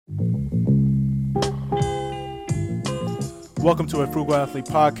Welcome to a Frugal Athlete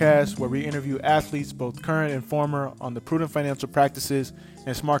podcast, where we interview athletes, both current and former, on the prudent financial practices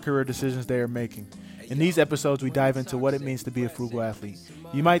and smart career decisions they are making. In these episodes, we dive into what it means to be a frugal athlete.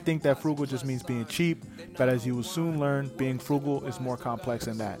 You might think that frugal just means being cheap, but as you will soon learn, being frugal is more complex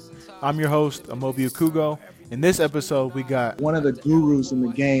than that. I'm your host, Amobi Okugo. In this episode, we got one of the gurus in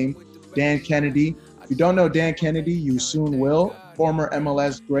the game, Dan Kennedy. If you don't know Dan Kennedy, you soon will. Former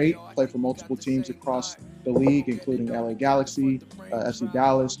MLS great, played for multiple teams across the league, including LA Galaxy, FC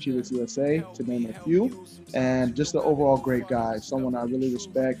Dallas, Chivas USA, to name a few. And just an overall great guy, someone I really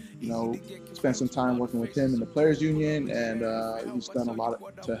respect. You know, spent some time working with him in the Players Union, and he's done a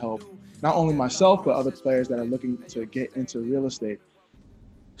lot to help not only myself, but other players that are looking to get into real estate.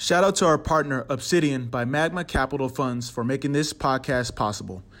 Shout out to our partner, Obsidian by Magma Capital Funds, for making this podcast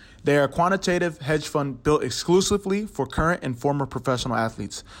possible. They are a quantitative hedge fund built exclusively for current and former professional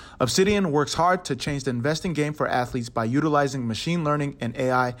athletes. Obsidian works hard to change the investing game for athletes by utilizing machine learning and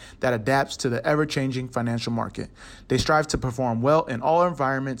AI that adapts to the ever-changing financial market. They strive to perform well in all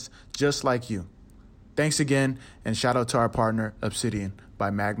environments, just like you. Thanks again, and shout out to our partner, Obsidian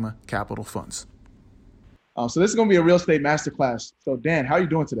by Magma Capital Funds. So this is going to be a real estate masterclass. So Dan, how are you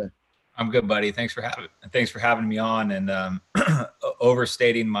doing today? I'm good, buddy. Thanks for having me on and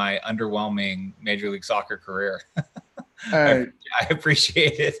overstating my underwhelming Major League Soccer career. I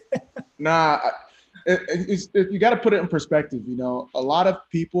appreciate it. You got to put it in perspective. You know, a lot of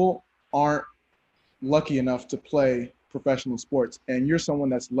people aren't lucky enough to play professional sports, and you're someone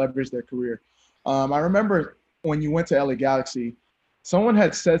that's leveraged their career. I remember when you went to LA Galaxy, someone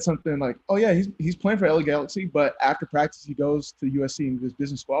had said something like, "Oh yeah, he's playing for LA Galaxy, but after practice he goes to USC and does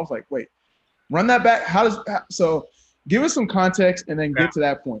business school." I was like, "Wait, run that back." So give us some context and then get to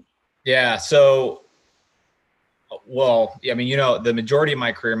that point. Yeah. So, well, I mean, you know, the majority of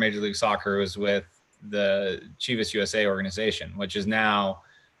my career in Major League Soccer was with the Chivas USA organization, which is now,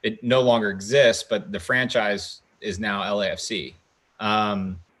 it no longer exists, but the franchise is now LAFC.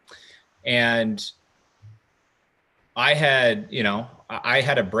 And I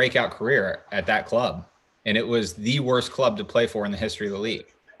had a breakout career at that club, and it was the worst club to play for in the history of the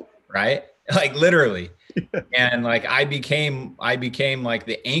league. Right. Like literally. And like, I became like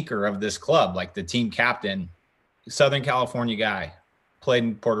the anchor of this club, like the team captain, Southern California guy, played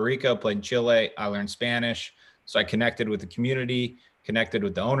in Puerto Rico, played in Chile. I learned Spanish. So I connected with the community, connected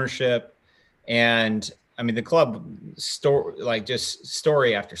with the ownership. And I mean, the club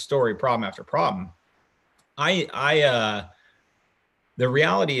story after story, problem after problem. The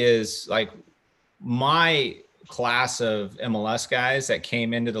reality is, like, my class of MLS guys that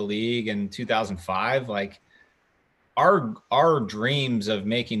came into the league in 2005, like our dreams of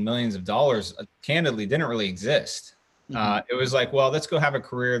making millions of dollars candidly didn't really exist. It was like, well, let's go have a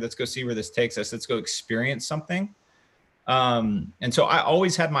career. Let's go see where this takes us. Let's go experience something. And so I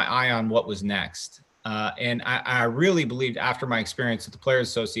always had my eye on what was next. And I really believed after my experience with the Players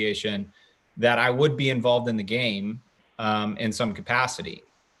Association that I would be involved in the game in some capacity.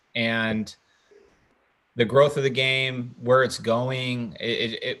 And the growth of the game, where it's going,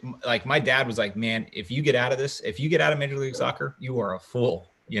 it like my dad was like, "Man, if you get out of Major League Soccer, you are a fool,"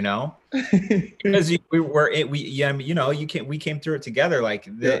 you know, because we came through it together. Like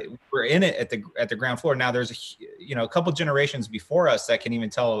we're in it at the ground floor. Now there's a couple generations before us that can even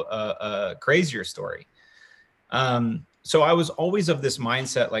tell a crazier story. So I was always of this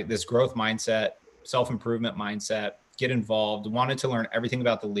mindset, like this growth mindset, self-improvement mindset, get involved, wanted to learn everything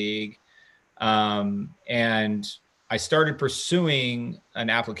about the league. And I started pursuing an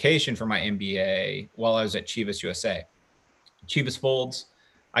application for my MBA while I was at Chivas USA. Chivas folds.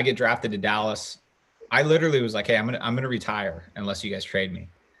 I get drafted to Dallas. I literally was like, "Hey, I'm gonna retire unless you guys trade me,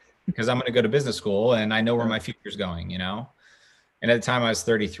 because I'm gonna go to business school and I know where my future's going, you know." And at the time I was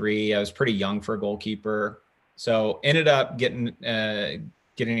 33. I was pretty young for a goalkeeper. So ended up getting an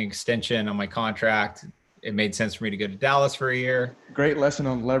extension on my contract. It made sense for me to go to Dallas for a year. Great lesson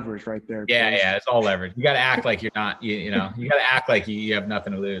on leverage right there. Yeah, it's all leverage. You got to act like you're not, you got to act like you have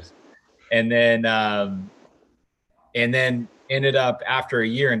nothing to lose. And then ended up after a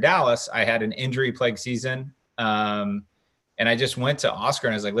year in Dallas, I had an injury-plagued season. And I just went to Oscar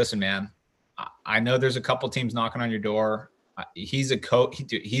and I was like, "Listen, man, I know there's a couple teams knocking on your door. He's a coach.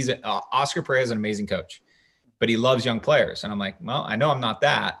 Oscar Pereira is an amazing coach, but he loves young players." And I'm like, "Well, I know I'm not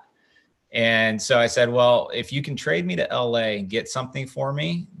that." And so I said, "Well, if you can trade me to LA and get something for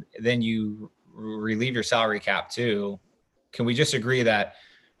me, then you relieve your salary cap too. Can we just agree that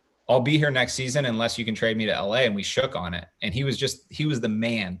I'll be here next season unless you can trade me to LA?" And we shook on it. And he was the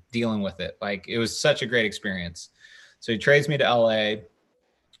man dealing with it. Like, it was such a great experience. So he trades me to LA.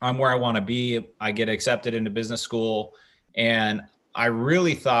 I'm where I want to be. I get accepted into business school. And I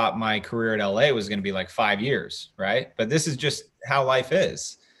really thought my career at LA was going to be like 5 years, right? But this is just how life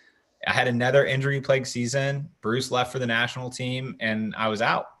is. I had another injury plagued season. Bruce left for the national team and I was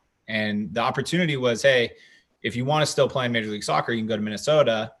out. And the opportunity was, hey, if you want to still play in Major League Soccer, you can go to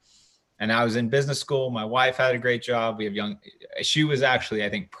Minnesota. And I was in business school. My wife had a great job. She was actually, I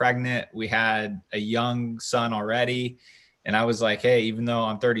think, pregnant. We had a young son already. And I was like, hey, even though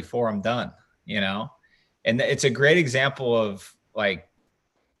I'm 34, I'm done, And it's a great example of like,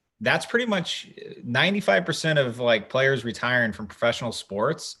 that's pretty much 95% of like players retiring from professional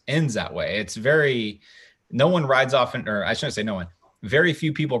sports ends that way. It's no one rides off, or I shouldn't say no one, very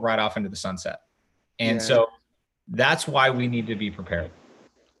few people ride off into the sunset. And so that's why we need to be prepared.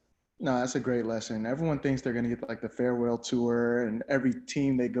 No, that's a great lesson. Everyone thinks they're going to get like the farewell tour, and every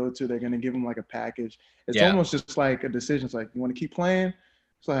team they go to, they're going to give them like a package. It's almost just like a decision. It's like, you want to keep playing?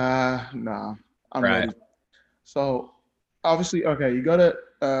 It's like, nah, I'm ready. So obviously, okay, you go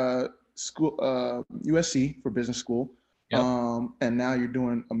to school, USC for business school. Yep. And now you're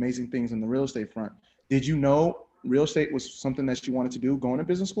doing amazing things in the real estate front. Did you know real estate was something that you wanted to do going to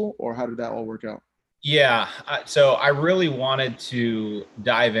business school, or how did that all work out? Yeah. So I really wanted to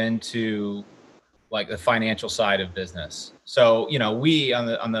dive into like the financial side of business. So, we on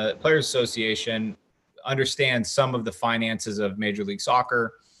the Players Association understand some of the finances of Major League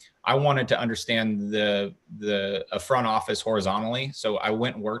Soccer. I wanted to understand the front office horizontally. So I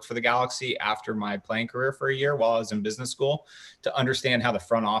went and worked for the Galaxy after my playing career for a year while I was in business school to understand how the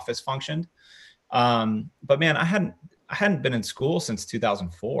front office functioned. But man, I hadn't been in school since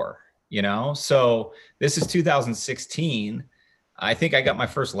 2004. So this is 2016. I think I got my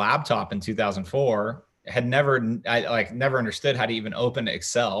first laptop in 2004. I never understood how to even open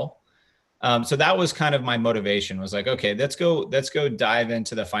Excel. So that was kind of my motivation, was like, okay, let's go dive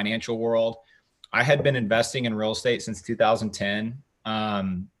into the financial world. I had been investing in real estate since 2010.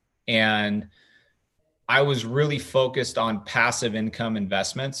 And I was really focused on passive income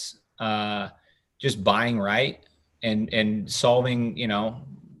investments, just buying right and solving,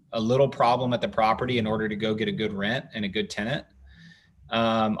 a little problem at the property in order to go get a good rent and a good tenant.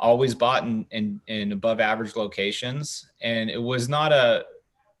 Always bought in above average locations. And it was not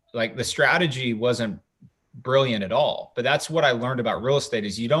the strategy wasn't brilliant at all, but that's what I learned about real estate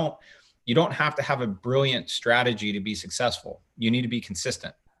is you don't have to have a brilliant strategy to be successful. You need to be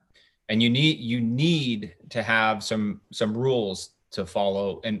consistent, and you need to have some rules to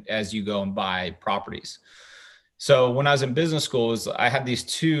follow and as you go and buy properties. So when I was in business school, I had these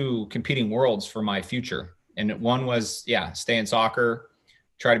two competing worlds for my future. And one was, stay in soccer,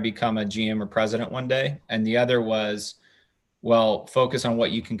 try to become a GM or president one day. And the other was, focus on what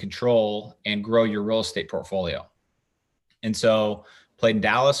you can control and grow your real estate portfolio. And so played in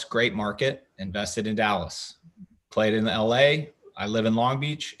Dallas, great market, invested in Dallas. Played in LA, I live in Long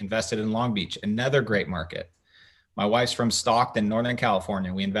Beach, invested in Long Beach, another great market. My wife's from Stockton, Northern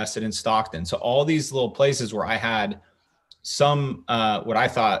California. We invested in Stockton. So all these little places where I had some, what I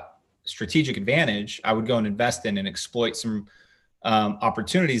thought strategic advantage, I would go and invest in and exploit some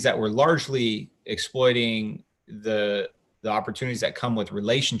opportunities that were largely exploiting the opportunities that come with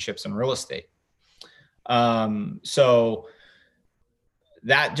relationships in real estate. So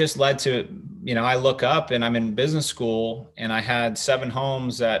that just led to, I look up and I'm in business school and I had 7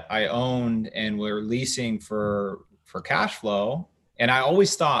 homes that I owned and were leasing for Cashflow. And I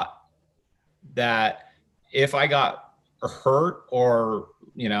always thought that if I got hurt or,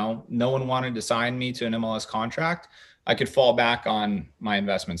 no one wanted to sign me to an MLS contract, I could fall back on my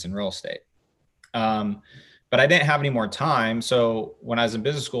investments in real estate. But I didn't have any more time. So when I was in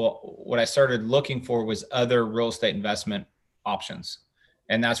business school, what I started looking for was other real estate investment options.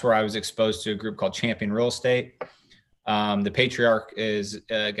 And that's where I was exposed to a group called Champion Real Estate. The patriarch is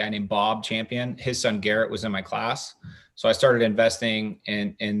a guy named Bob Champion. His son Garrett was in my class. So I started investing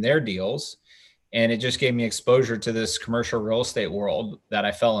in their deals. And it just gave me exposure to this commercial real estate world that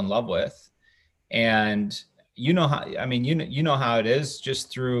I fell in love with. And you know how it is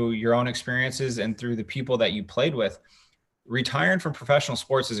just through your own experiences and through the people that you played with. Retiring from professional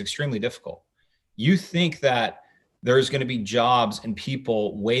sports is extremely difficult. You think that there's going to be jobs and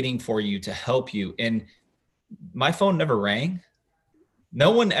people waiting for you to help you. And my phone never rang.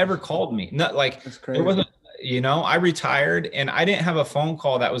 No one ever called me. Not like it wasn't, I retired and I didn't have a phone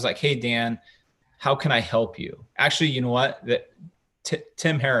call that was like, hey, Dan, how can I help you? Actually, you know what?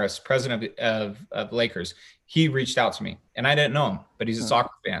 Tim Harris, president of Lakers, he reached out to me and I didn't know him, but he's a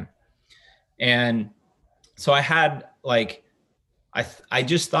soccer fan. And so I had I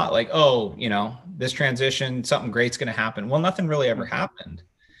just thought this transition, something great's going to happen. Well, nothing really ever happened.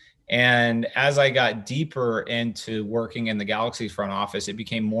 And as I got deeper into working in the Galaxy front office, it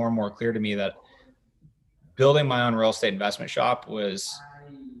became more and more clear to me that building my own real estate investment shop was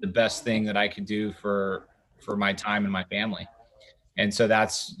the best thing that I could do for my time and my family. And so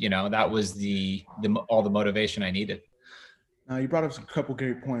that's, that was all the motivation I needed. Now, you brought up a couple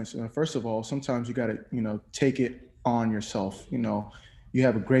great points. First of all, sometimes you got to, take it on yourself. You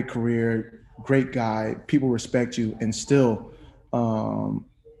have a great career, great guy, people respect you, and still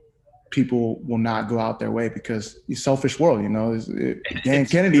people will not go out their way because it's a selfish world. Dan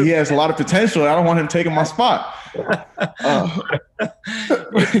Kennedy, he has a lot of potential. I don't want him taking my spot.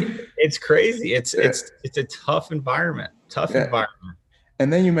 It's crazy. It's a tough environment. Environment.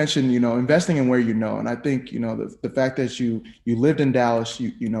 And then you mentioned, investing in where and I think, the fact that you lived in Dallas,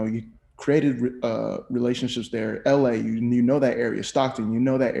 you created relationships there, LA, you know that area, Stockton, you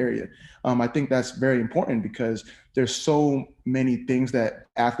know that area. I think that's very important because there's so many things that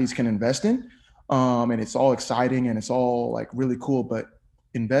athletes can invest in, and it's all exciting and it's all like really cool. But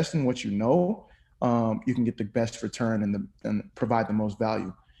invest in what you can get the best return and provide the most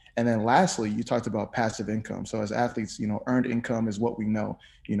value. And then lastly, you talked about passive income. So as athletes, earned income is what we know.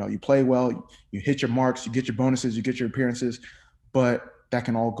 You play well, you hit your marks, you get your bonuses, you get your appearances, but that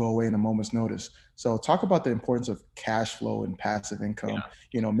can all go away in a moment's notice. So talk about the importance of cash flow and passive income,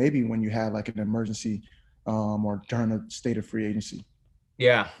 maybe when you have like an emergency or during a state of free agency.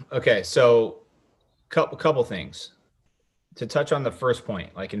 Yeah. Okay. So couple things to touch on the first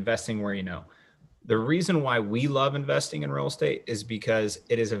point, like investing where the reason why we love investing in real estate is because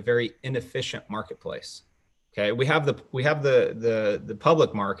it is a very inefficient marketplace. Okay. We have the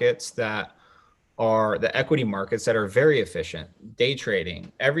public markets that are the equity markets that are very efficient, day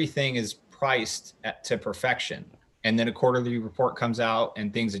trading, everything is priced to perfection. And then a quarterly report comes out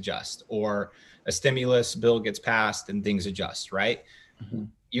and things adjust, or a stimulus bill gets passed and things adjust, right? Mm-hmm.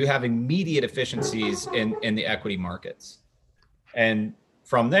 You have immediate efficiencies in the equity markets. And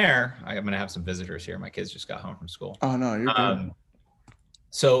from there, I'm going to have some visitors here. My kids just got home from school. Oh, no, you're good.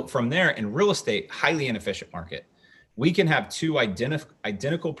 So from there, in real estate, highly inefficient market, we can have two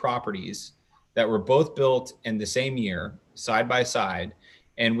identical properties that were both built in the same year, side by side.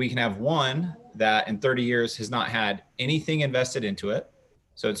 And we can have one that in 30 years has not had anything invested into it,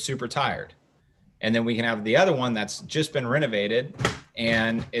 so it's super tired. And then we can have the other one that's just been renovated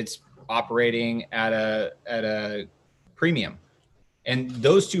and it's operating at a premium. And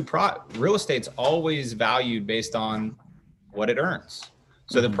those two real estate's always valued based on what it earns.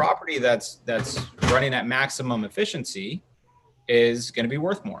 So the property that's running at maximum efficiency is going to be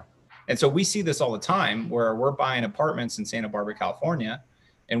worth more. And so we see this all the time where we're buying apartments in Santa Barbara, California,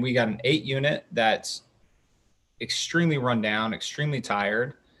 and we got an 8-unit that's extremely run down, extremely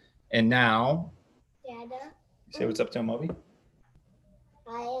tired. And now, Dada, say what's up to Moby.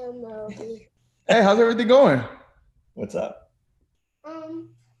 I am Moby. Hey, how's everything going? What's up?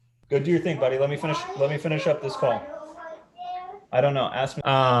 Go do your thing, buddy. Let me finish up this call. I don't know. Ask me.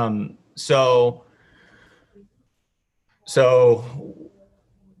 So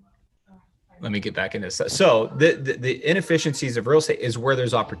let me get back into this. So the inefficiencies of real estate is where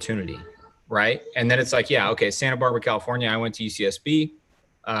there's opportunity, right? And then it's like, yeah, okay, Santa Barbara, California, I went to UCSB.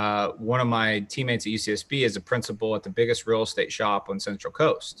 One of my teammates at UCSB is a principal at the biggest real estate shop on Central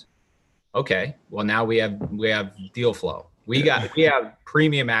Coast. Okay, well now we have deal flow. We have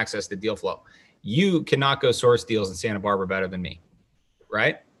premium access to deal flow. You cannot go source deals in Santa Barbara better than me,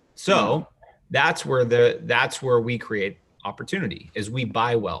 right? So that's where we create opportunity, is we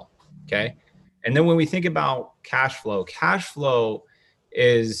buy well, okay? And then when we think about cash flow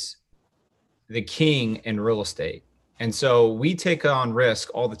is the king in real estate. And so we take on risk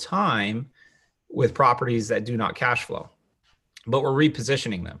all the time with properties that do not cash flow, but we're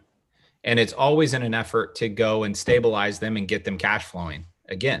repositioning them. And it's always in an effort to go and stabilize them and get them cash flowing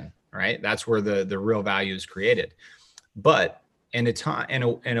again, right? That's where the real value is created. But in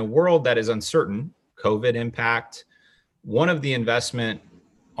a world that is uncertain, COVID impact, one of the investment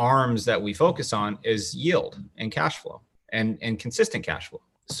arms that we focus on is yield and cash flow and consistent cash flow.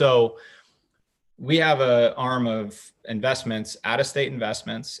 So we have an arm of investments, out-of-state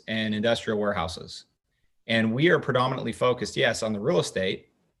investments and industrial warehouses. And we are predominantly focused, yes, on the real estate,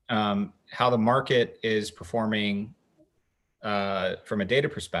 how the market is performing from a data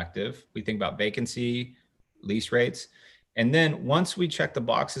perspective. We think about vacancy, lease rates. And then once we check the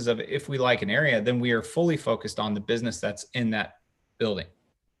boxes of if we like an area, then we are fully focused on the business that's in that building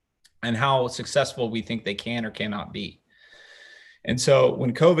and how successful we think they can or cannot be. And so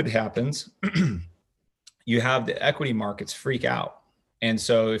when COVID happens, you have the equity markets freak out. And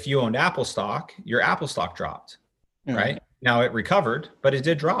so if you owned Apple stock, your Apple stock dropped, right? Now it recovered, but it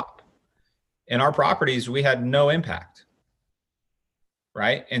did drop. in our properties, we had no impact.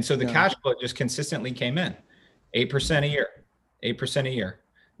 Right. And so the cash flow just consistently came in 8% a year, 8% a year.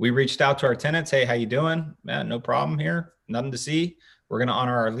 We reached out to our tenants. Hey, how you doing? Man, no problem here. Nothing to see. We're going to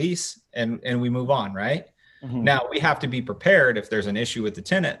honor our lease and we move on. Right. Now we have to be prepared if there's an issue with the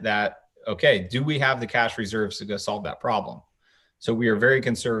tenant that, okay, do we have the cash reserves to go solve that problem? So we are very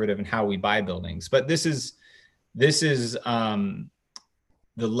conservative in how we buy buildings, but this is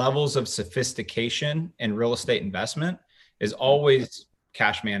the levels of sophistication in real estate investment is always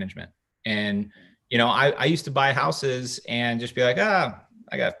cash management. And, I used to buy houses and just be like, I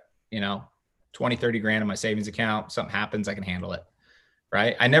got, 20, 30 grand in my savings account. Something happens, I can handle it.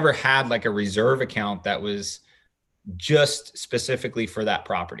 Right. I never had like a reserve account that was just specifically for that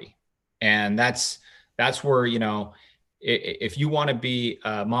property. And that's where, if you want to be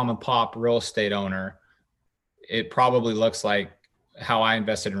a mom and pop real estate owner, it probably looks like how I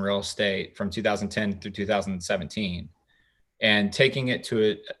invested in real estate from 2010 through 2017. And taking it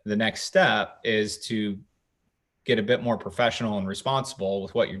to the next step is to get a bit more professional and responsible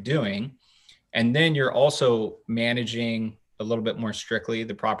with what you're doing. And then you're also managing a little bit more strictly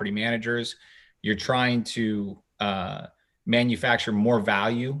the property managers. You're trying to manufacture more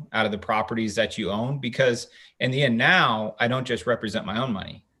value out of the properties that you own, because in the end, now I don't just represent my own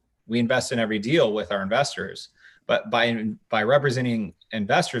money. We invest in every deal with our investors, but by representing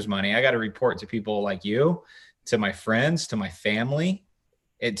investors' money, I got to report to people like you, to my friends, to my family,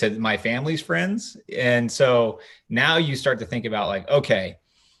 to my family's friends. And so now you start to think about like, okay,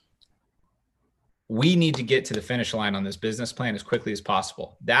 we need to get to the finish line on this business plan as quickly as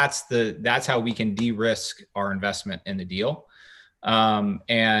possible. That's how we can de-risk our investment in the deal.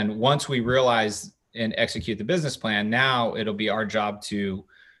 And once we realize and execute the business plan, now it'll be our job to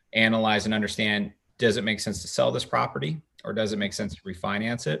analyze and understand, does it make sense to sell this property, or does it make sense to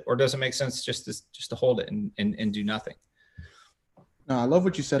refinance it, or does it make sense just to hold it and do nothing? No, I love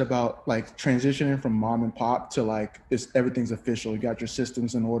what you said about like transitioning from mom and pop to like everything's official. You got your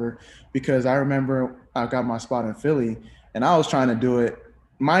systems in order, because I remember I got my spot in Philly and I was trying to do it.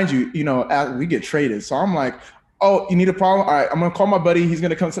 Mind you, we get traded. So I'm like, oh, you need a problem? All right, I'm going to call my buddy. He's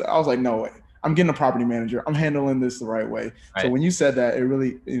going to come. I was like, no way. I'm getting a property manager. I'm handling this the right way. Right. So when you said that, it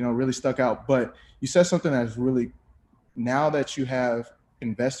really, really stuck out. But you said something that's really, now that you have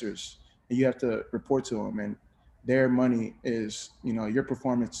investors and you have to report to them, and their money is, your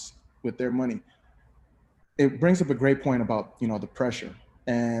performance with their money. It brings up a great point about, the pressure.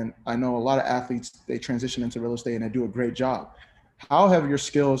 And I know a lot of athletes, they transition into real estate and they do a great job. How have your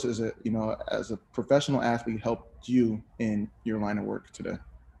skills as a professional athlete helped you in your line of work today?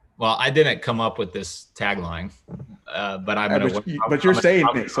 Well, I didn't come up with this tagline, but I'm going to. But you're saying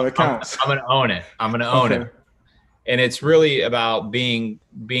it, so it counts. I'm going to own it. I'm going to own it. And it's really about being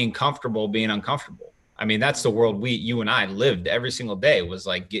comfortable, being uncomfortable. I mean, that's the world you and I lived every single day, was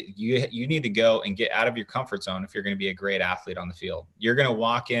like, you need to go and get out of your comfort zone if you're going to be a great athlete on the field. You're going to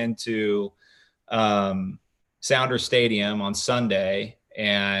walk into Sounder Stadium on Sunday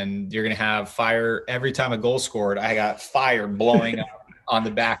and you're going to have fire. Every time a goal scored, I got fire blowing up on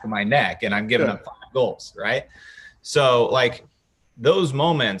the back of my neck and I'm giving up 5 goals. Right. So like those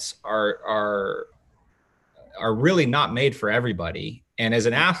moments are really not made for everybody. And as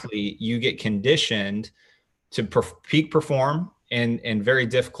an athlete, you get conditioned to peak perform in very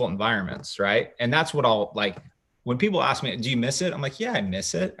difficult environments, right? And that's what I'll like, when people ask me, do you miss it? I'm like, yeah, I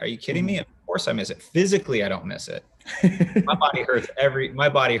miss it. Are you kidding me? Of course I miss it. Physically, I don't miss it. My body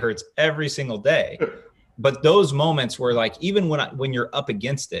hurts every single day. But those moments where like, even when you're up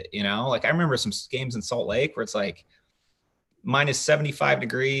against it, like I remember some games in Salt Lake where it's like minus 75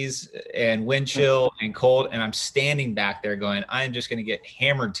 degrees and wind chill and cold. And I'm standing back there going, I'm just going to get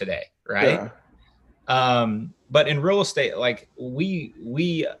hammered today. Right. Yeah. But in real estate, like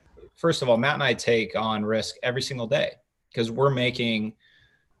we, first of all, Matt and I take on risk every single day because we're making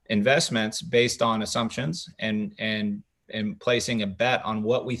investments based on assumptions and placing a bet on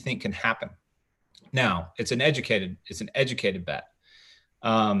what we think can happen. Now it's an educated bet.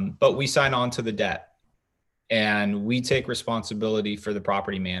 But we sign on to the debt. And we take responsibility for the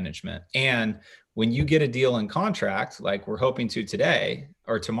property management. And when you get a deal in contract, like we're hoping to today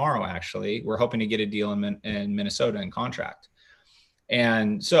or tomorrow, actually, we're hoping to get a deal in Minnesota in contract.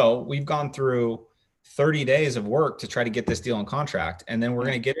 And so we've gone through 30 days of work to try to get this deal in contract. And then we're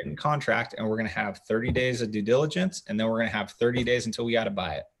going to get it in contract and we're going to have 30 days of due diligence. And then we're going to have 30 days until we got to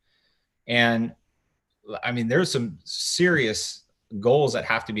buy it. And I mean, there's some serious goals that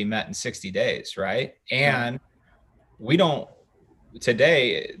have to be met in 60 days. Right. And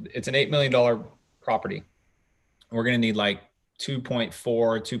today it's an $8 million property. We're going to need like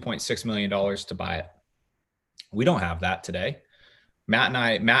 $2.6 million to buy it. We don't have that today. Matt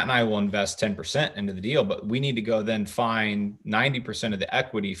and I will invest 10% into the deal, but we need to go then find 90% of the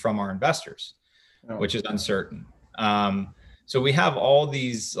equity from our investors, which is uncertain. So we have all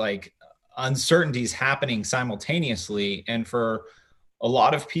these like uncertainties happening simultaneously. And for a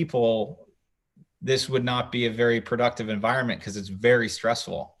lot of people, this would not be a very productive environment because it's very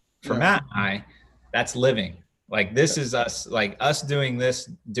stressful. For Matt and I, that's living. Like this is us, like us doing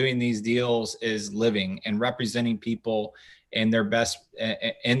these deals is living and representing people in their best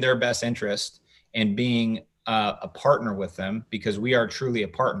interest and being a partner with them, because we are truly a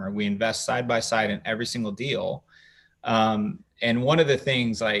partner. We invest side by side in every single deal. And one of the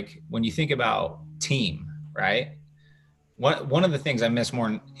things, like when you think about team, right? One of the things I miss more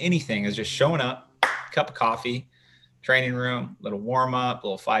than anything is just showing up, cup of coffee, training room, little warm up,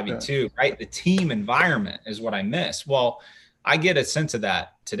 little 5v2, right? The team environment is what I miss. Well, I get a sense of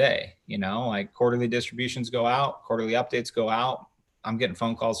that today, like quarterly distributions go out, quarterly updates go out. I'm getting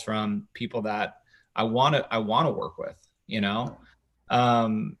phone calls from people that I want to work with,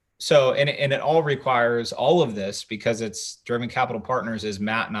 So, and it all requires all of this, because it's Driven Capital Partners is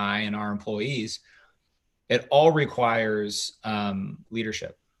Matt and I and our employees. It all requires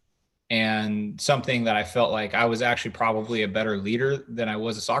leadership. And something that I felt like I was actually probably a better leader than I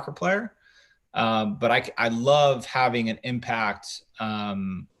was a soccer player. But I love having an impact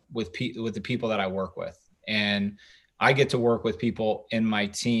with the people that I work with. And I get to work with people in my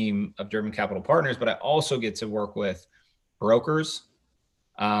team of Driven Capital Partners, but I also get to work with brokers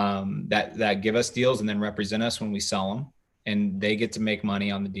that give us deals and then represent us when we sell them, and they get to make money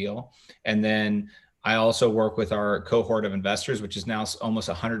on the deal. And then I also work with our cohort of investors, which is now almost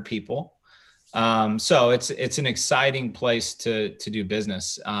 100 people. So it's an exciting place to do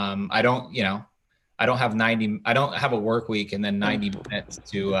business. I don't have a work week and then 90 minutes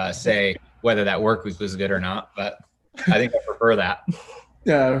to say whether that work week was good or not, but I think I prefer that.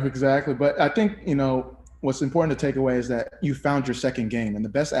 Yeah, exactly. But I think, what's important to take away is that you found your second game, and the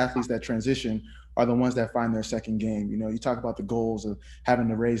best athletes that transition are the ones that find their second game. You talk about the goals of having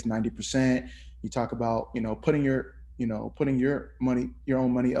to raise 90%. You talk about, putting your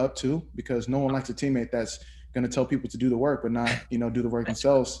own money up too, because no one likes a teammate that's going to tell people to do the work, but not, do the work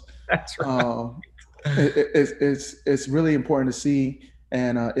themselves. That's right. It's really important to see.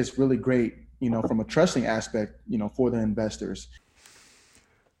 And it's really great, from a trusting aspect, for the investors.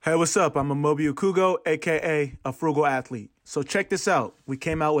 Hey, what's up? I'm Amobi Okugo, a.k.a. a Frugal athlete. So check this out. We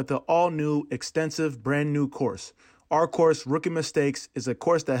came out with the all-new, extensive, brand-new course. Our course, Rookie Mistakes, is a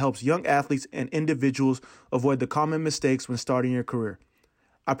course that helps young athletes and individuals avoid the common mistakes when starting your career.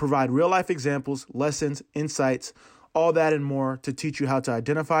 I provide real-life examples, lessons, insights, all that and more to teach you how to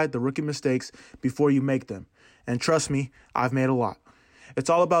identify the rookie mistakes before you make them. And trust me, I've made a lot.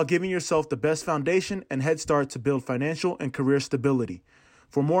 It's all about giving yourself the best foundation and head start to build financial and career stability.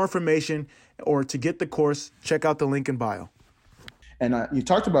 For more information or to get the course, check out the link in bio. And you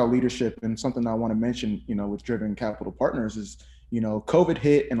talked about leadership, and something I want to mention, with Driven Capital Partners is, COVID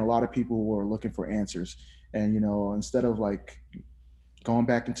hit and a lot of people were looking for answers. And, instead of like going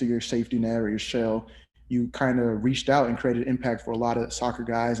back into your safety net or your shell, you kind of reached out and created impact for a lot of soccer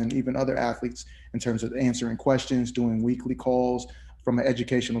guys and even other athletes in terms of answering questions, doing weekly calls from an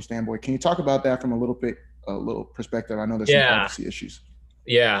educational standpoint. Can you talk about that from a little perspective? I know there's some privacy issues.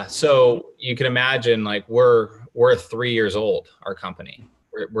 Yeah. So you can imagine, like, we're 3 years old, our company.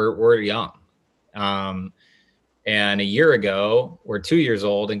 We're young. And a year ago, we're 2 years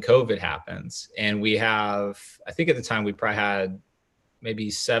old and COVID happens. And we have, I think at the time we probably had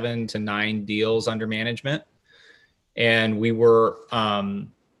maybe 7 to 9 deals under management. And we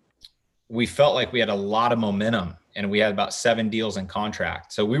felt like we had a lot of momentum, and we had about 7 deals in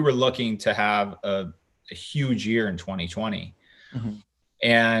contract. So we were looking to have a huge year in 2020. Mm-hmm.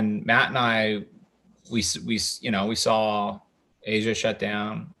 And Matt and I, we saw Asia shut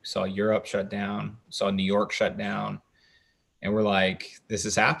down, we saw Europe shut down, we saw New York shut down, and we're like, this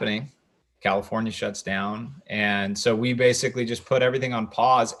is happening. California shuts down. And so we basically just put everything on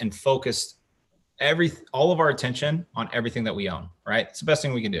pause and focused all of our attention on everything that we own, right? It's the best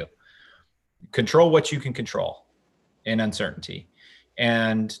thing we can do. Control what you can control in uncertainty.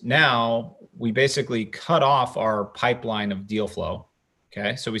 And now we basically cut off our pipeline of deal flow.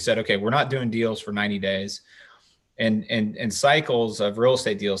 Okay. So we said, okay, we're not doing deals for 90 days. And cycles of real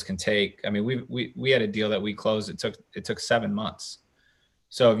estate deals can take, I mean, we had a deal that we closed. It took 7 months.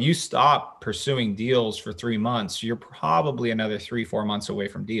 So if you stop pursuing deals for 3 months, you're probably another 3-4 months away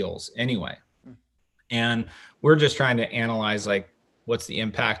from deals anyway. And we're just trying to analyze, like, what's the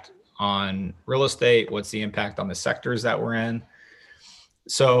impact on real estate? What's the impact on the sectors that we're in?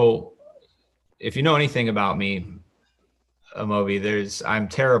 So if you know anything about me, Amobi, I'm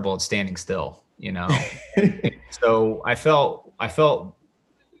terrible at standing still, you know? And so I felt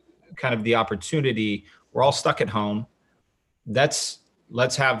kind of the opportunity. We're all stuck at home. Let's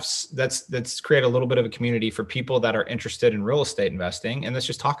create a little bit of a community for people that are interested in real estate investing, and let's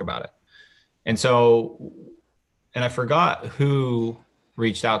just talk about it. And so, and I forgot who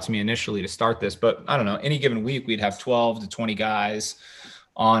reached out to me initially to start this, but I don't know, any given week we'd have 12 to 20 guys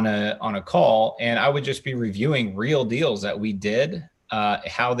on a call, and I would just be reviewing real deals that we did,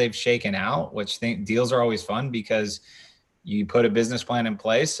 how they've shaken out, deals are always fun because you put a business plan in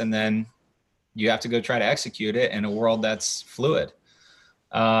place and then you have to go try to execute it in a world that's fluid.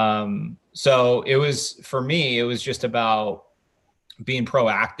 So for me, it was just about being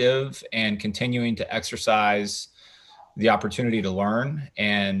proactive and continuing to exercise the opportunity to learn.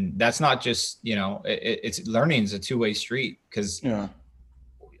 And that's not just, it's learning is a two-way street, because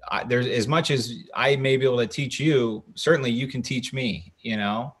there's, as much as I may be able to teach you, certainly you can teach me,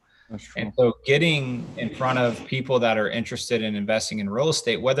 That's true. And so getting in front of people that are interested in investing in real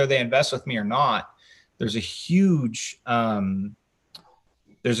estate, whether they invest with me or not, there's a huge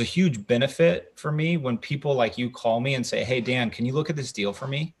benefit for me when people like you call me and say, "Hey, Dan, can you look at this deal for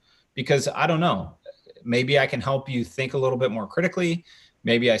me?" Because I don't know, maybe I can help you think a little bit more critically.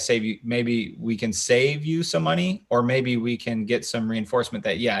 Maybe we can save you some money, or maybe we can get some reinforcement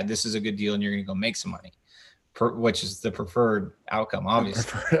that, yeah, this is a good deal and you're going to go make some money, which is the preferred outcome,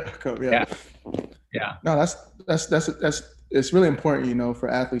 obviously. Yeah. No, that's it's really important, for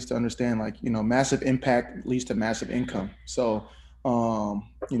athletes to understand, like, massive impact leads to massive income. So,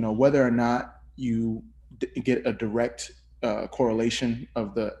 whether or not you get a direct correlation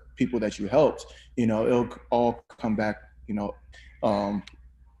of the people that you helped, it'll all come back,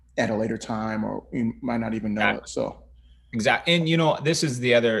 at a later time, or you might not even know it. So exactly. And this is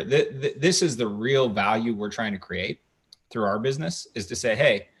this is the real value we're trying to create through our business, is to say,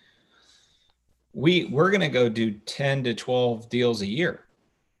 hey, we're going to go do 10 to 12 deals a year.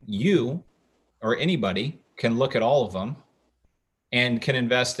 You or anybody can look at all of them and can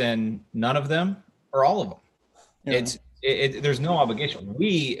invest in none of them or all of them. Yeah. There's no obligation.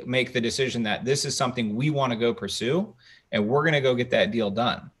 We make the decision that this is something we want to go pursue, and we're going to go get that deal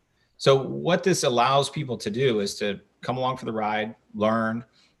done. So what this allows people to do is to come along for the ride, learn,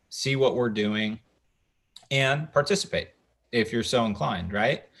 see what we're doing, and participate if you're so inclined,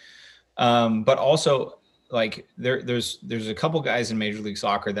 right? But also, like, there's a couple guys in Major League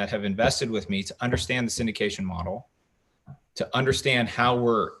Soccer that have invested with me to understand the syndication model, to understand how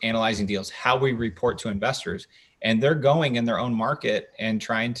we're analyzing deals, how we report to investors, and they're going in their own market and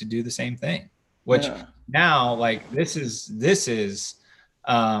trying to do the same thing. Which now, like, this is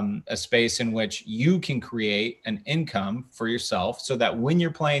a space in which you can create an income for yourself, so that when your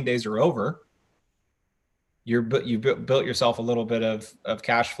playing days are over, you built yourself a little bit of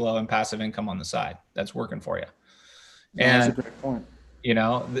cash flow and passive income on the side that's working for you. And that's a great point.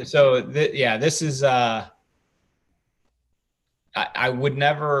 This is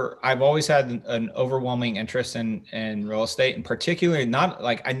I've always had an overwhelming interest in real estate, and particularly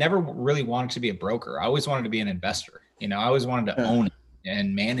I never really wanted to be a broker. I always wanted to be an investor. I always wanted to own it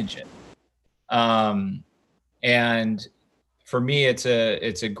and manage it. And for me, it's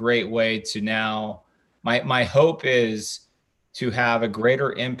a great way to now, my hope is to have a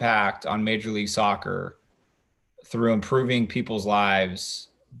greater impact on Major League Soccer through improving people's lives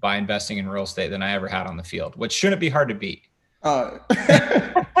by investing in real estate than I ever had on the field, which shouldn't be hard to beat. You're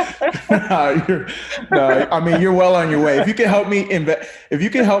well on your way. If you can help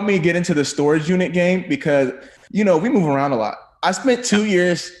me get into the storage unit game, because we move around a lot. I spent 2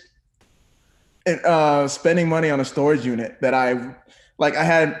 years spending money on a storage unit that I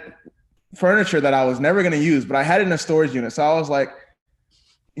had furniture that I was never going to use, but I had it in a storage unit. So I was like,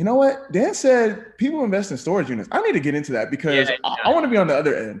 you know what? Dan said people invest in storage units. I need to get into that, because I want to be on the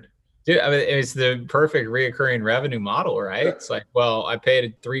other end. Dude, I mean, it's the perfect reoccurring revenue model, right? It's like, well, I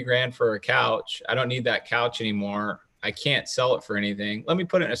paid $3,000 for a couch. I don't need that couch anymore. I can't sell it for anything. Let me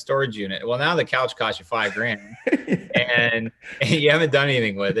put it in a storage unit. Well, now the couch costs you $5,000 and you haven't done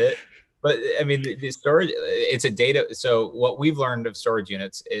anything with it. But I mean, the storage, it's a data. So what we've learned of storage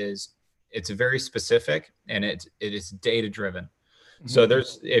units is it's very specific, and it is data driven. Mm-hmm. So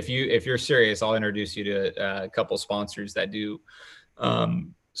if you're serious, I'll introduce you to a couple sponsors that do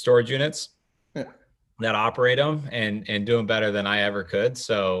storage units that operate them and do them better than I ever could.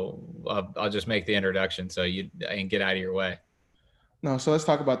 So I'll just make the introduction so I can get out of your way. No, so let's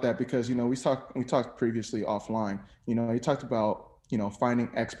talk about that, because we talked previously offline. You talked about finding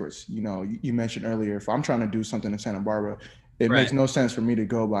experts. You mentioned earlier, if I'm trying to do something in Santa Barbara, It Right. makes no sense for me to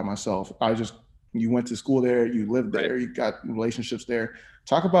go by myself. You went to school there, you lived there, you got relationships there.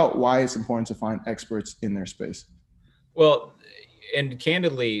 Talk about why it's important to find experts in their space. Well, and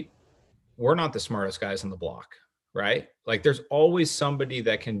candidly, we're not the smartest guys on the block, right? Like there's always somebody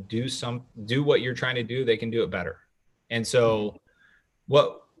that can do what you're trying to do. They can do it better. And so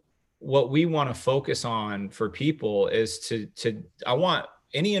what we want to focus on for people is I want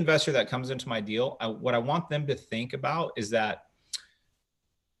any investor that comes into my deal, what I want them to think about is that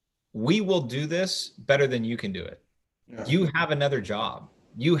we will do this better than you can do it. Yeah. You have another job.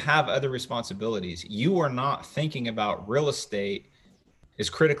 You have other responsibilities. You are not thinking about real estate as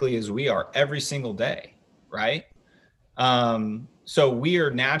critically as we are every single day, right? So we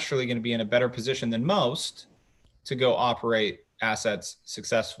are naturally going to be in a better position than most to go operate assets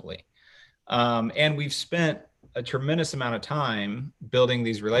successfully. And we've spent a tremendous amount of time building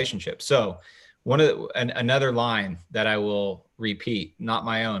these relationships. So another line that I will repeat, not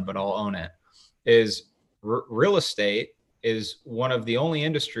my own, but I'll own it, is real estate is one of the only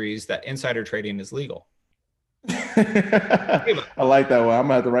industries that insider trading is legal. I like that one. I'm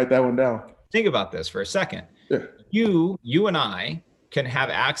gonna have to write that one down. Think about this for a second. Yeah. You and I can have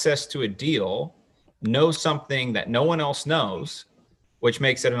access to a deal, know something that no one else knows, which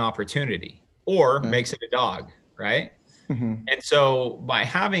makes it an opportunity or makes it a dog, right? Mm-hmm. And so by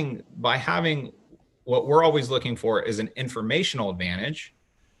having what we're always looking for is an informational advantage,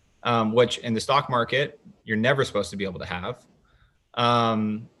 which in the stock market, you're never supposed to be able to have.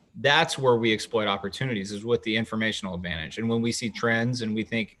 That's where we exploit opportunities, is with the informational advantage. And when we see trends and we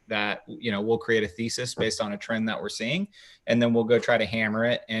think that, we'll create a thesis based on a trend that we're seeing, and then we'll go try to hammer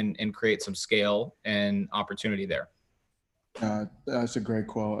it and create some scale and opportunity there. That's a great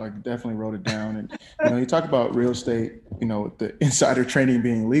quote. I definitely wrote it down. And you talk about real estate, the insider trading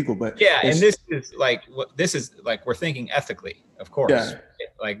being legal, but and this is like we're thinking ethically, of course. Yeah.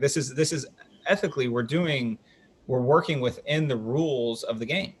 Like this is ethically we're working within the rules of the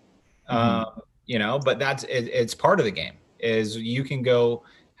game. Mm-hmm. But it's part of the game. Is you can go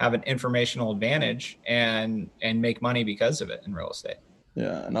have an informational advantage and make money because of it in real estate.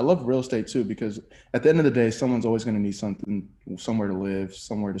 Yeah. And I love real estate too, because at the end of the day, someone's always going to need something, somewhere to live,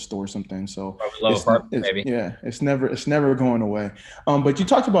 somewhere to store something. So it's never going away. But you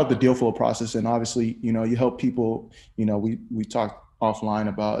talked about the deal flow process, and obviously, you help people. We talked offline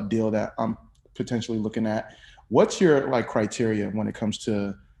about a deal that I'm potentially looking at. What's your criteria when it comes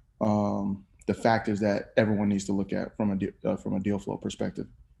to the factors that everyone needs to look at from a deal flow perspective?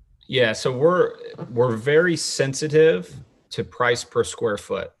 Yeah, so we're very sensitive to price per square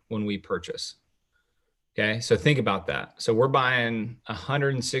foot when we purchase. Okay, so think about that. So we're buying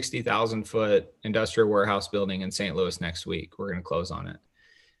 160,000 foot industrial warehouse building in St. Louis next week. We're going to close on it.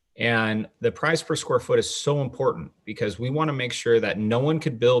 And the price per square foot is so important because we want to make sure that no one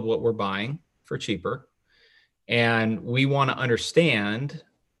could build what we're buying for cheaper. And we want to understand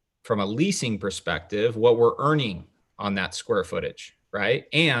from a leasing perspective what we're earning on that square footage, right?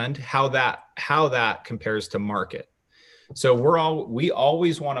 And how that compares to market. So we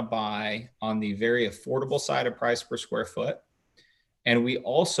always want to buy on the very affordable side of price per square foot. And we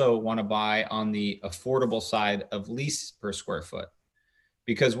also want to buy on the affordable side of lease per square foot.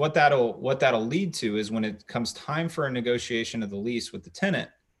 Because what that'll lead to is when it comes time for a negotiation of the lease with the tenant,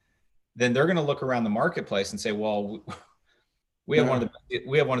 then they're going to look around the marketplace and say, well, we have one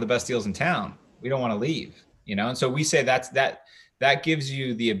of the best deals in town. We don't want to leave, And so we say that gives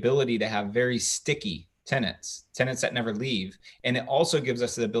you the ability to have very sticky tenants that never leave. And it also gives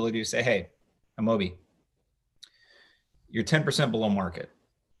us the ability to say, hey, Amobi, you're 10% below market.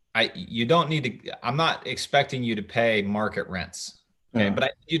 I'm not expecting you to pay market rents. Okay. But I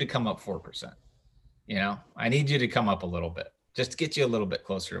need you to come up 4%. I need you to come up a little bit just to get you a little bit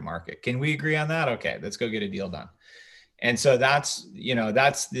closer to market. Can we agree on that? Okay, let's go get a deal done. And so that's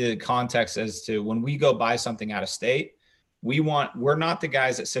the context as to when we go buy something out of state, we're not the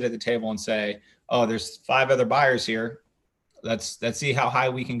guys that sit at the table and say, oh, there's 5 other buyers here. Let's see how high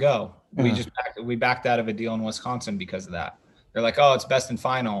we can go. We backed out of a deal in Wisconsin because of that. They're like, oh, it's best and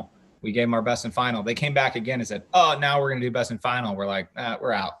final. We gave them our best and final. They came back again and said, oh, now we're going to do best and final. We're like,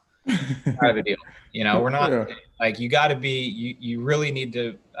 we're out. Out of the deal. We're not like, you really need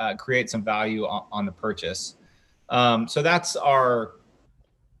to create some value on the purchase. So that's our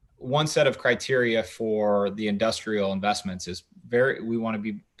one set of criteria for the industrial investments is we want to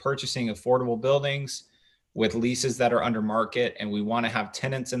be purchasing affordable buildings with leases that are under market. And we want to have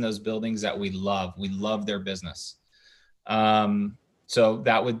tenants in those buildings that we love. We love their business. So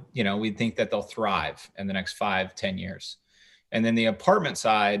that would, we think that they'll thrive in the next 5-10 years. And then the apartment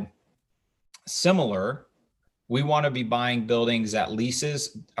side, similar, we want to be buying buildings that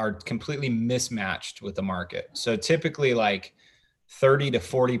leases are completely mismatched with the market. So typically like 30 to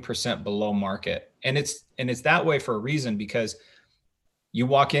 40% below market. And it's that way for a reason, because you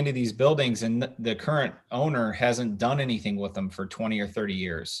walk into these buildings and the current owner hasn't done anything with them for 20 or 30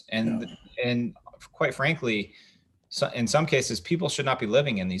 years. And quite frankly, so in some cases, people should not be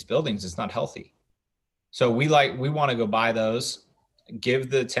living in these buildings. It's not healthy. So we want to go buy those, give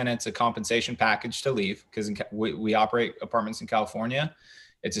the tenants a compensation package to leave, because we operate apartments in California.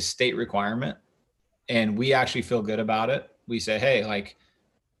 It's a state requirement, and we actually feel good about it. We say, hey, like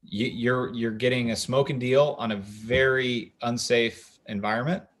you're getting a smoking deal on a very unsafe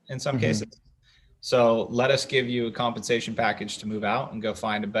environment in some cases. So let us give you a compensation package to move out and go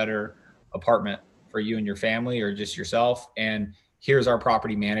find a better apartment for you and your family, or just yourself. And here's our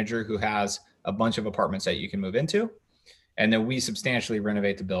property manager who has a bunch of apartments that you can move into. And then we substantially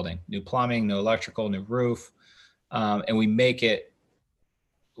renovate the building, new plumbing, new electrical, new roof. And we make it,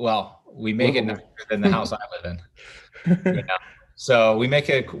 we make it nicer than the house I live in. You know? So we make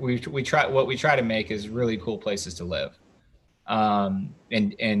it, we try to make is really cool places to live. And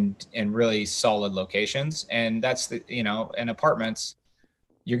really solid locations. And that's in apartments,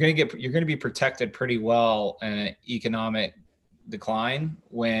 you're going to be protected pretty well in an economic decline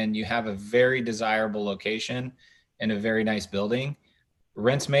when you have a very desirable location in a very nice building.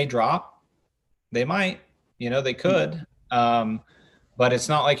 Rents may drop. They might, they could. But it's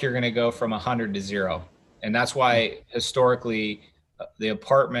not like you're going to go from 100 to 0. And that's why historically the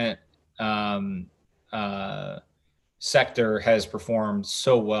apartment sector has performed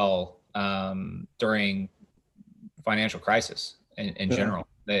so well during financial crisis in general.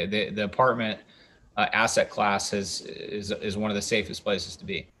 The apartment asset class is one of the safest places to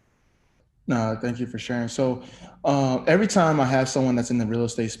be. No, thank you for sharing. So every time I have someone that's in the real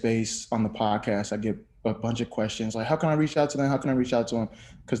estate space on the podcast, I get a bunch of questions like, how can I reach out to them? How can I reach out to them?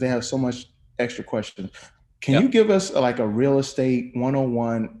 Because they have so much extra questions. Can you give us like a real estate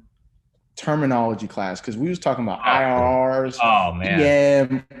 101 terminology class? Because we was talking about IRRs,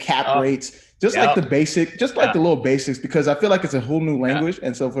 PM, cap rates, just like the basic, just like the little basics, because I feel like it's a whole new language.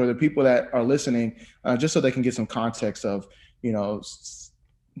 And so for the people that are listening, just so they can get some context of,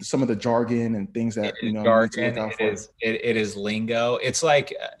 some of the jargon and things that, jargon, it is lingo. It's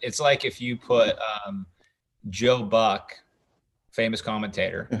like if you put Joe Buck, famous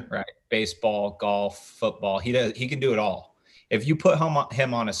commentator, right? Baseball, golf, football, he can do it all. If you put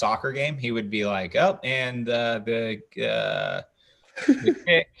him on a soccer game, he would be like, oh, and the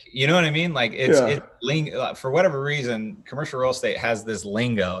kick, you know what I mean? Like it's lingo. For whatever reason, commercial real estate has this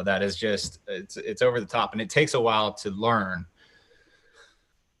lingo that is just, it's over the top, and it takes a while to learn.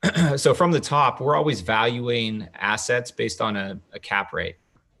 So from the top, we're always valuing assets based on a cap rate.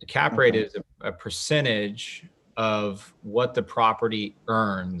 The cap rate is a percentage of what the property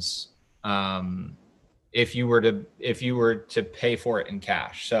earns if you were to pay for it in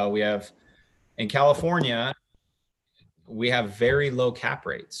cash. So we have, in California, we have very low cap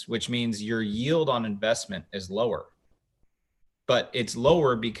rates, which means your yield on investment is lower. But it's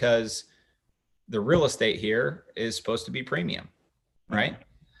lower because the real estate here is supposed to be premium, right?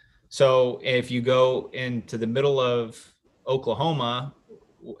 So if you go into the middle of Oklahoma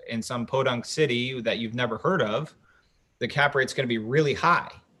in some podunk city that you've never heard of, the cap rate's going to be really high,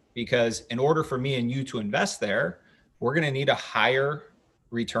 because in order for me and you to invest there, we're going to need a higher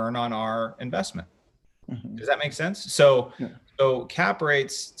return on our investment. Does that make sense? So cap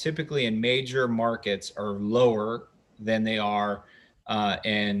rates typically in major markets are lower than they are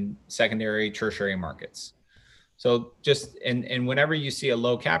in secondary, tertiary markets. So just, and whenever you see a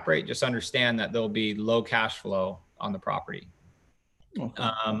low cap rate, just understand that there'll be low cash flow on the property.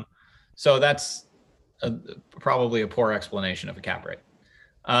 So that's probably a poor explanation of a cap rate.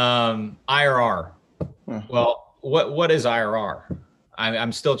 IRR. Well, what is IRR?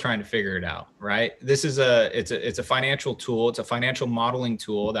 I'm still trying to figure it out, right? This is it's a financial tool. It's a financial modeling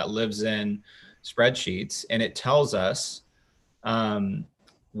tool that lives in spreadsheets, and it tells us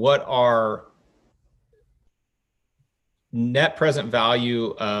what our net present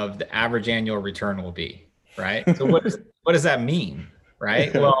value of the average annual return will be, right? So what does that mean,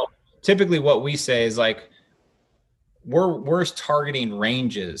 right? Well, typically what we say is like, we're targeting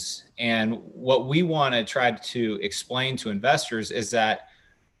ranges. And what we want to try to explain to investors is that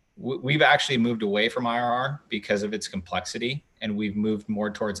we've actually moved away from IRR because of its complexity. And we've moved more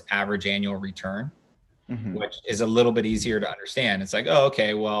towards average annual return, which is a little bit easier to understand. It's like, oh,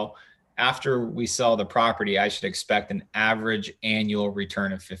 okay, well, after we sell the property, I should expect an average annual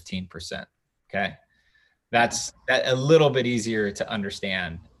return of 15%. Okay. That's a little bit easier to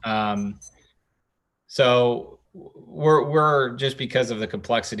understand. So We're just because of the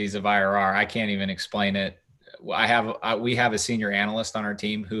complexities of IRR, I can't even explain it. We have a senior analyst on our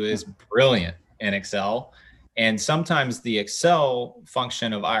team who is brilliant in Excel, and sometimes the Excel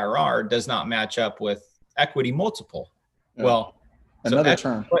function of IRR does not match up with equity multiple. Yeah. Well, another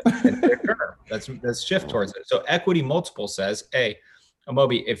term. Let's shift towards it. So equity multiple says, hey,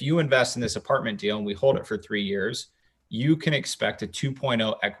 Amobi, if you invest in this apartment deal and we hold it for 3 years, you can expect a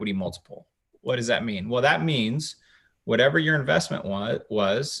 2.0 equity multiple. What does that mean? Well, that means whatever your investment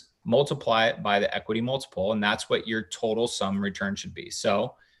was, multiply it by the equity multiple, and that's what your total sum return should be.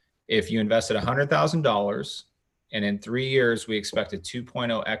 So if you invested $100,000 and in 3 years we expect a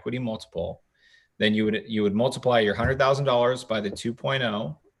 2.0 equity multiple, then you would multiply your $100,000 by the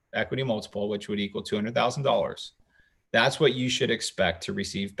 2.0 equity multiple, which would equal $200,000. That's what you should expect to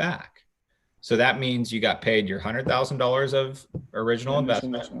receive back. So that means you got paid your $100,000 of original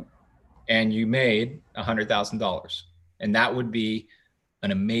investment and you made $100,000. And that would be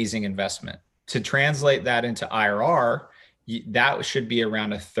an amazing investment. To translate that into IRR, that should be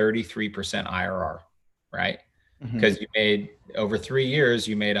around a 33% IRR, right? Because you made over 3 years,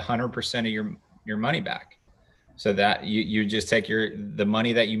 you made 100% of your money back. So that you just take the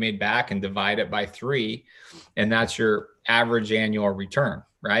money that you made back and divide it by 3, and that's your average annual return,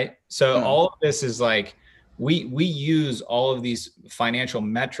 right? So all of this is like, we use all of these financial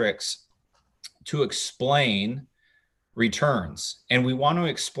metrics to explain returns. And we want to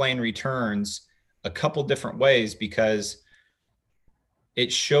explain returns a couple different ways because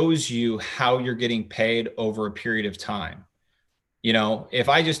it shows you how you're getting paid over a period of time. You know, if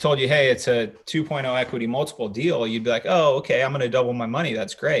I just told you, hey, it's a 2.0 equity multiple deal, you'd be like, oh, okay, I'm going to double my money.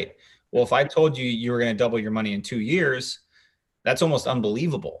 That's great. Well, if I told you you were going to double your money in 2 years, that's almost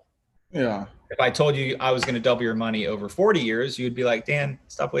unbelievable. Yeah. If I told you I was going to double your money over 40 years, you'd be like, Dan,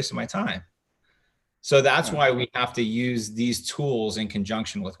 stop wasting my time. So that's why we have to use these tools in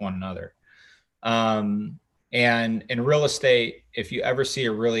conjunction with one another. And in real estate, if you ever see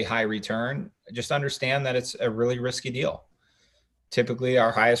a really high return, just understand that it's a really risky deal. Typically,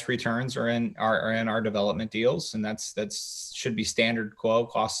 our highest returns are in our development deals, and that's should be standard quo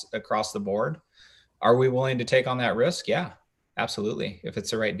across the board. Are we willing to take on that risk? Yeah, absolutely, if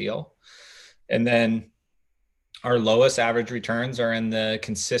it's the right deal. And then our lowest average returns are in the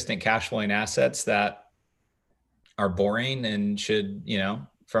consistent cash flowing assets that are boring and should, you know,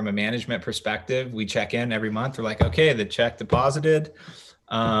 from a management perspective, we check in every month. We're like, okay, the check deposited.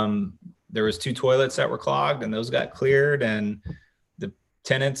 There was 2 toilets that were clogged and those got cleared, and the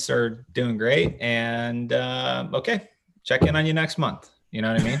tenants are doing great. And okay, check in on you next month. You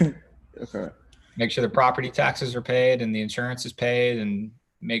know what I mean? Okay. Make sure the property taxes are paid and the insurance is paid, and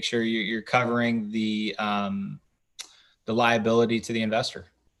make sure you're covering the liability to the investor.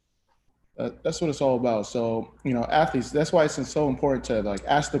 That's what it's all about. So, you know, athletes, that's why it's so important to like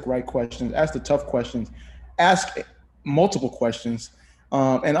ask the right questions, ask the tough questions, ask multiple questions,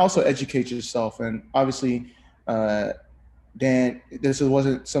 and also educate yourself. And obviously, Dan, this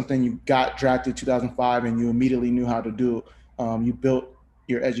wasn't something you got drafted 2005 and you immediately knew how to do. You built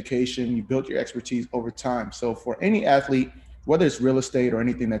your education, you built your expertise over time. So for any athlete, whether it's real estate or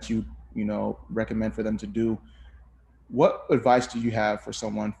anything that you recommend for them to do, what advice do you have for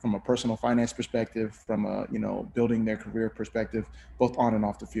someone from a personal finance perspective, from a, building their career perspective, both on and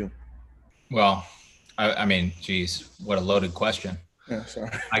off the field? Well, I mean, geez, what a loaded question. Yeah, sorry.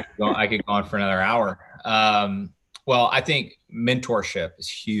 I could go on for another hour. Well, I think mentorship is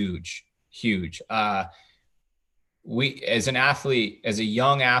huge. We, as an athlete, as a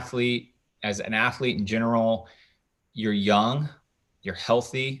young athlete, as an athlete in general, you're young, you're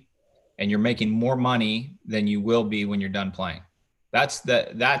healthy, and you're making more money than you will be when you're done playing. That's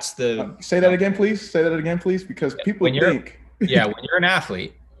the. Say that again, please. Say that again, please, because people think. Yeah, when you're an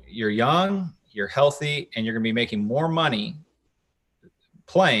athlete, you're young, you're healthy, and you're going to be making more money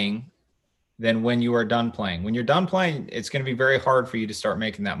playing than when you are done playing. When you're done playing, it's going to be very hard for you to start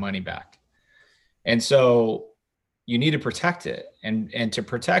making that money back. And so you need to protect it. And to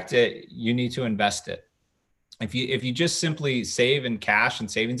protect it, you need to invest it. If you just simply save in cash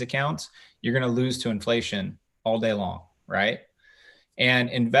and savings accounts, you're going to lose to inflation all day long, right? And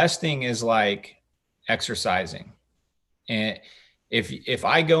investing is like exercising. And if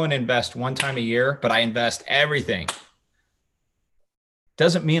I go and invest one time a year, but I invest everything,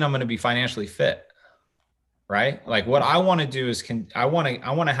 doesn't mean I'm going to be financially fit, right? Like what I want to do is I want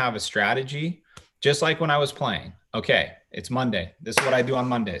to have a strategy, just like when I was playing. Okay, it's Monday. This is what I do on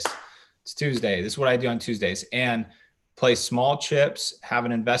Mondays. It's Tuesday. This is what I do on Tuesdays, and play small chips, have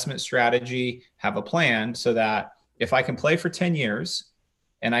an investment strategy, have a plan, so that if I can play for 10 years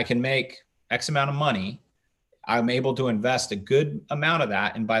and I can make X amount of money, I'm able to invest a good amount of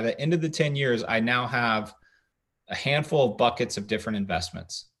that. And by the end of the 10 years, I now have a handful of buckets of different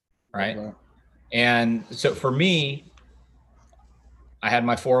investments. Right. Okay. And so for me, I had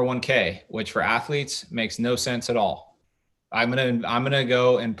my 401k, which for athletes makes no sense at all. I'm going to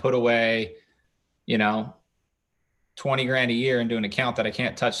go and put away, 20 grand a year into an account that I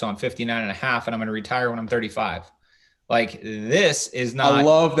can't touch. So I'm 59 and a half, and I'm going to retire when I'm 35. Like, this is not. I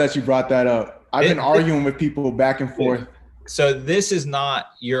love that you brought that up. I've been arguing with people back and forth. So this is not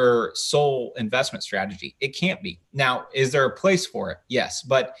your sole investment strategy. It can't be. Now, is there a place for it? Yes,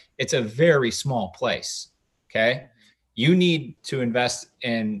 but it's a very small place. Okay. You need to invest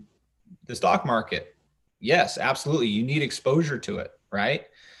in the stock market. Yes, absolutely. You need exposure to it, right?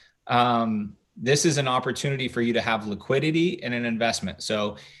 This is an opportunity for you to have liquidity and an investment.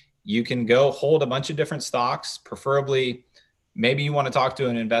 So you can go hold a bunch of different stocks, preferably maybe you want to talk to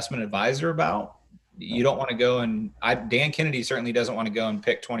an investment advisor about. You don't want to go and Dan Kennedy certainly doesn't want to go and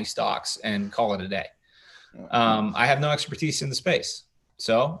pick 20 stocks and call it a day. I have no expertise in the space.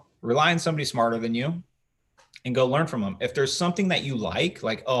 So rely on somebody smarter than you and go learn from them. If there's something that you like,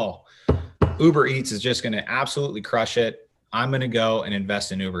 oh, Uber Eats is just going to absolutely crush it, I'm going to go and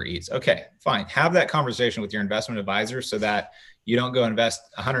invest in Uber Eats. Okay, fine. Have that conversation with your investment advisor so that you don't go invest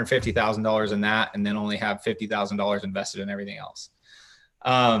 $150,000 in that and then only have $50,000 invested in everything else.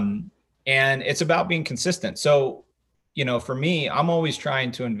 And it's about being consistent. So, for me, I'm always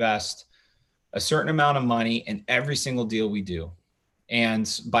trying to invest a certain amount of money in every single deal we do.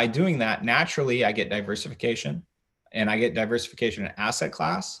 And by doing that, naturally, I get diversification, and I get diversification in asset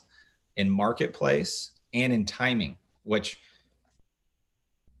class, in marketplace, and in timing, which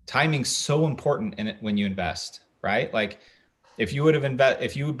timing's so important in it when you invest, right? Like if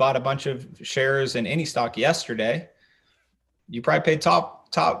you bought a bunch of shares in any stock yesterday, you probably paid top,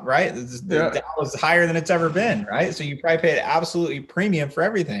 right? The Dow was higher than it's ever been, right? So you probably paid absolutely premium for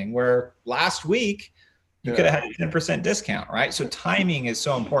everything, where last week you could have had a 10% discount, right? So timing is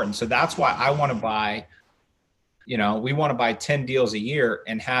so important. So that's why I want to buy, we want to buy 10 deals a year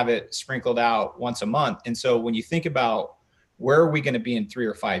and have it sprinkled out once a month. And so when you think about where are we going to be in 3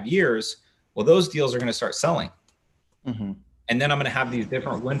 or 5 years, well, those deals are going to start selling. Mm-hmm. And then I'm going to have these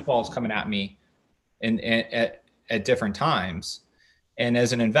different windfalls coming at me at different times. And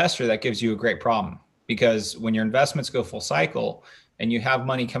as an investor, that gives you a great problem, because when your investments go full cycle and you have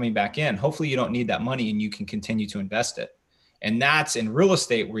money coming back in, hopefully you don't need that money and you can continue to invest it. And that's in real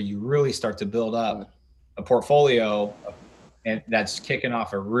estate where you really start to build up a portfolio and that's kicking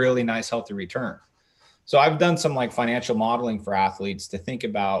off a really nice, healthy return. So I've done some financial modeling for athletes to think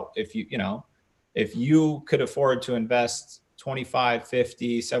about if you could afford to invest 25,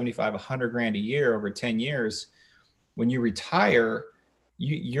 50, 75, 100 grand a year over 10 years, when you retire,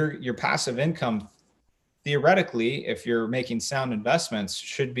 your passive income, theoretically, if you're making sound investments,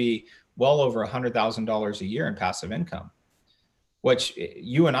 should be well over $100,000 a year in passive income, which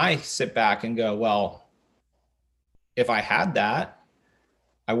you and I sit back and go, well, if I had that,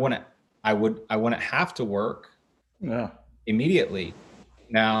 I wouldn't have to work immediately.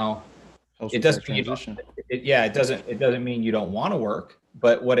 Now, it doesn't mean it doesn't mean you don't want to work,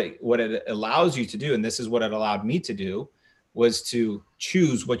 but what it allows you to do, and this is what it allowed me to do, was to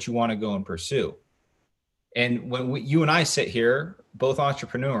choose what you want to go and pursue. And when you and I sit here, both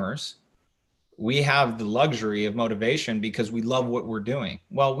entrepreneurs, we have the luxury of motivation because we love what we're doing.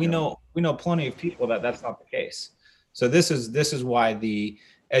 Well, we know plenty of people that's not the case. So this is why the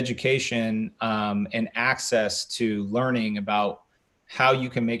education and access to learning about how you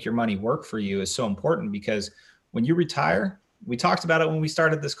can make your money work for you is so important, because when you retire, we talked about it when we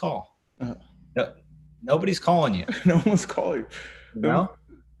started this call. Nobody's calling you. No one's calling you. Yeah,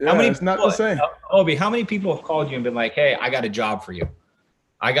 how many it's not the same. Obi, how many people have called you and been like, "Hey, I got a job for you.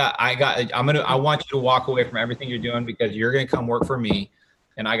 I want you to walk away from everything you're doing because you're going to come work for me,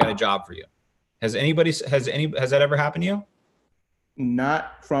 and I got a job for you." Has that ever happened to you?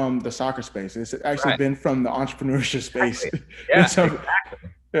 Not from the soccer space. It's actually been from the entrepreneurship space. Exactly. Yeah, exactly.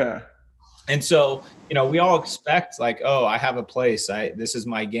 Yeah. And so, we all expect oh, I have a place. This is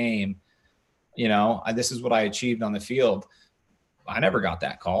my game. This is what I achieved on the field. I never got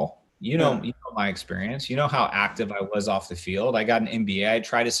that call. You know my experience. You know how active I was off the field. I got an MBA. I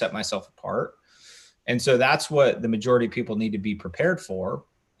tried to set myself apart. And so that's what the majority of people need to be prepared for.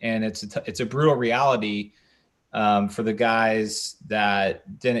 And it's a brutal reality for the guys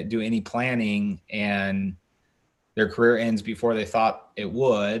that didn't do any planning and their career ends before they thought it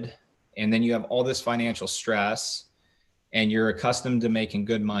would. And then you have all this financial stress and you're accustomed to making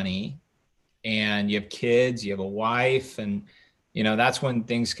good money and you have kids, you have a wife, and that's when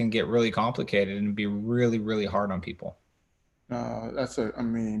things can get really complicated and be really, really hard on people. I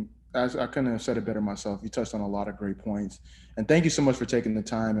couldn't have said it better myself. You touched on a lot of great points, and thank you so much for taking the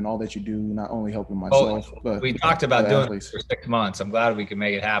time and all that you do, not only helping myself, but we talked about doing athletes. it for 6 months. I'm glad we could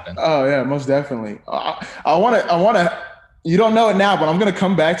make it happen. Oh yeah, most definitely. I want to, you don't know it now, but I'm going to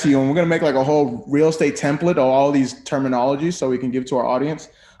come back to you and we're going to make like a whole real estate template of all these terminologies so we can give to our audience.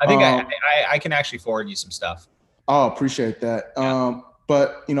 I think I can actually forward you some stuff. Oh, appreciate that. Yeah.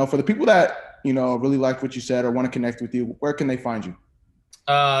 But for the people that, really like what you said or want to connect with you, where can they find you?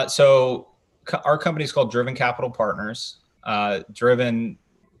 So our company is called Driven Capital Partners. Driven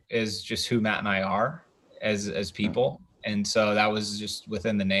is just who Matt and I are as people. And so that was just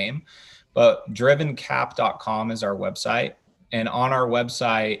within the name, but drivencap.com is our website. And on our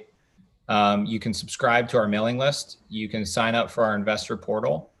website, you can subscribe to our mailing list. You can sign up for our investor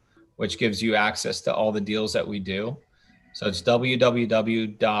portal, which gives you access to all the deals that we do. So it's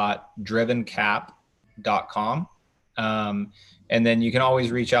www.drivencap.com. And then you can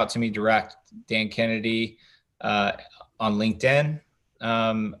always reach out to me direct, Dan Kennedy, on LinkedIn,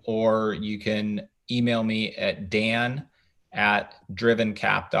 or you can email me at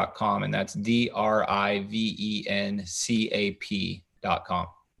dan@drivencap.com, and that's DRIVENCAP.com.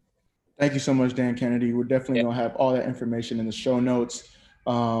 Thank you so much, Dan Kennedy. We're definitely going to have all that information in the show notes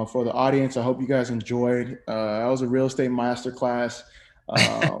for the audience. I hope you guys enjoyed. That was a real estate masterclass.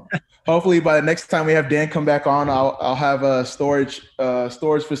 Hopefully by the next time we have Dan come back on, I'll have a storage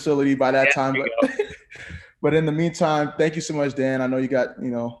facility by that time. But in the meantime, thank you so much, Dan. I know you got,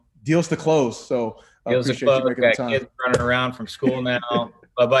 deals to close. So I appreciate you making the time. Kids running around from school now.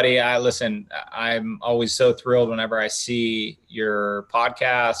 But buddy, I'm always so thrilled whenever I see your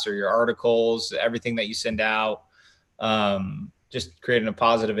podcasts or your articles, everything that you send out, just creating a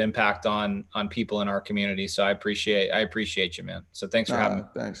positive impact on people in our community. So I appreciate you, man. So thanks for having me.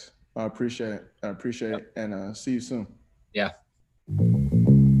 Thanks. I appreciate it. And see you soon. Yeah.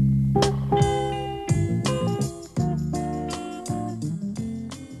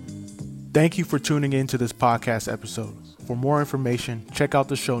 Thank you for tuning in to this podcast episode. For more information, check out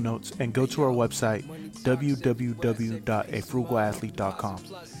the show notes and go to our website, www.afrugalathlete.com.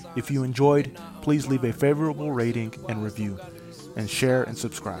 If you enjoyed, please leave a favorable rating and review, and share and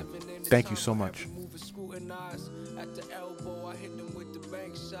subscribe. Thank you so much.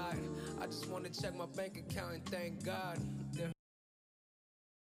 I just want to check my bank account and thank God.